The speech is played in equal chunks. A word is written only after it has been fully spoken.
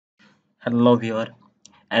Hello viewer,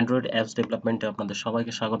 Android apps ডেভেলপমেন্টে আপনাদের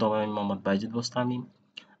সবাইকে স্বাগতম। আমি মোহাম্মদ বাইজিদ বোস্তামি।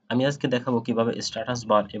 আমি আজকে দেখাবো কিভাবে স্ট্যাটাস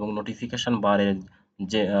বার এবং নোটিফিকেশন বারের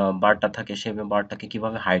যে বারটা থাকে সেই বারটাকে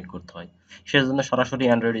কিভাবে হাইড করতে হয়। সেজন্য সরাসরি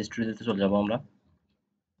অ্যান্ড্রয়েড স্টুডিওতে চলে যাব আমরা।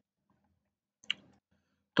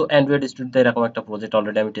 তো অ্যান্ড্রয়েড স্টুডিওতে এরকম একটা প্রজেক্ট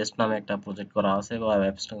অলরেডি আমি টেস্ট নামে একটা প্রজেক্ট করা আছে বা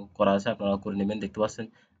অ্যাপস করা আছে, আপনারা করে নেবেন। দেখতে পাচ্ছেন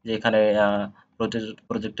যে এখানে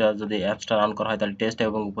প্রজেক্টটা যদি অ্যাপসটা রান করা হয় তাহলে টেস্ট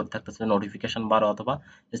এবং উপরে থাকতেছে নোটিফিকেশন বার অথবা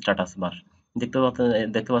স্ট্যাটাস বার।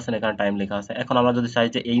 দেখতে পাচ্ছেন এখানে টাইম লেখা আছে। এখন আমরা যদি চাই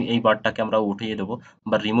যে এই বারটাকে আমরা উঠিয়ে দেবো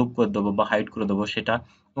বা রিমুভ করে দেবো বা হাইড করে দেবো, সেটা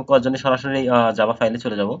করার জন্য সরাসরি জাভা ফাইলে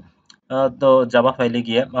চলে যাব। তো জাভা ফাইলে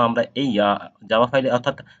গিয়ে আমরা এই জাভা ফাইলে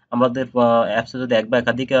অর্থাৎ আমাদের অ্যাপসে যদি এক বা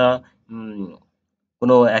একাধিক উম,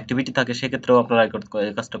 কোনো অ্যাক্টিভিটি থাকে সেক্ষেত্রেও আপনারা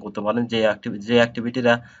এই কাজটা করতে পারেন। যে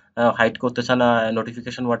অ্যাক্টিভিটিটা হাইড করতে চান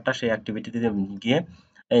নোটিফিকেশন বারটা, সেই অ্যাক্টিভিটিতে গিয়ে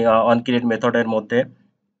এই অন ক্রিয়েট মেথডের মধ্যে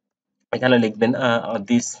এখানে লিখবেন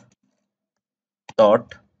this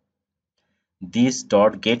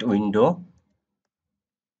dot gate window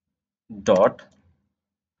dot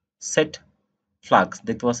set ফ্লাগস।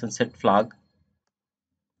 দেখতে পাচ্ছেন সেট ফ্লাগ।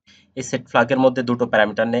 এই সেট ফ্লাগের মধ্যে দুটো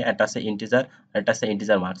প্যারামিটার নেই, একটা আছে ইন্টিজার আর একটা আছে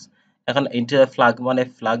ইন্টিজার মার্কস। এখন ইন্টিজার ফ্লাগ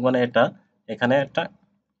মানে এটা এখানে একটা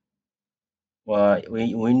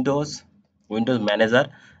উইন্ডোজ উইন্ডোজ ম্যানেজার,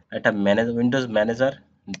 একটা উইন্ডোজ ম্যানেজার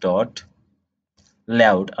ডট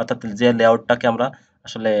লেআউট, অর্থাৎ যে লেআউটটাকে আমরা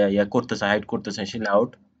আসলে করতে চাই, হাইড করতে চাই, সেই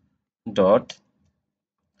layout dot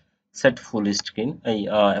set full screen, এই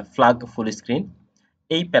ফ্ল্যাগ ফুল স্ক্রিন।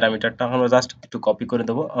 এই প্যারামিটারটা আমরা জাস্ট একটু কপি করে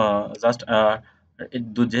দেবো। জাস্ট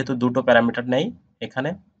যেহেতু দুটো প্যারামিটার নেই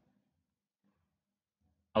এখানে,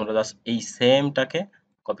 আমরা জাস্ট এই সেমটাকে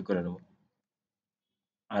কপি করে নেবো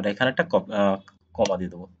আর এখানে একটা কমা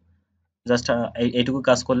দিয়ে দেবো। জাস্ট এইটুকু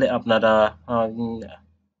কাজ করলে আপনারা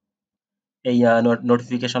এই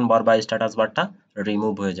নোটিফিকেশন বার বা স্ট্যাটাস বারটা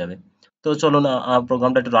রিমুভ হয়ে যাবে। তো চলুন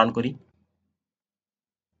প্রোগ্রামটা একটু রান করি।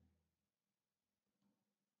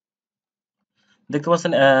 দেখতে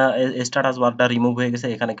পাচ্ছেন স্ট্যাটাস বারটা রিমুভ হয়ে গেছে,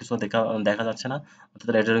 এখানে কিছু দেখা দেখা যাচ্ছে না, অর্থাৎ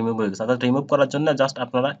এটা রিমুভ হয়ে গেছে। অর্থাৎ রিমুভ করার জন্য জাস্ট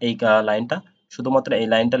আপনারা এই লাইনটা, শুধুমাত্র এই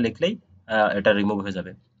লাইনটা লিখলেই এটা রিমুভ হয়ে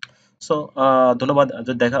যাবে। সো ধন্যবাদ।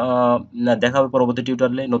 যদি দেখা হবে পরবর্তী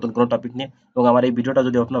টিউটোরিয়ালে নতুন কোনো টপিক নিয়ে। এবং আমার এই ভিডিওটা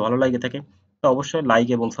যদি আপনার ভালো লাগে থাকে তো অবশ্যই লাইক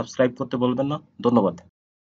এবং সাবস্ক্রাইব করতে বলবেন না। ধন্যবাদ।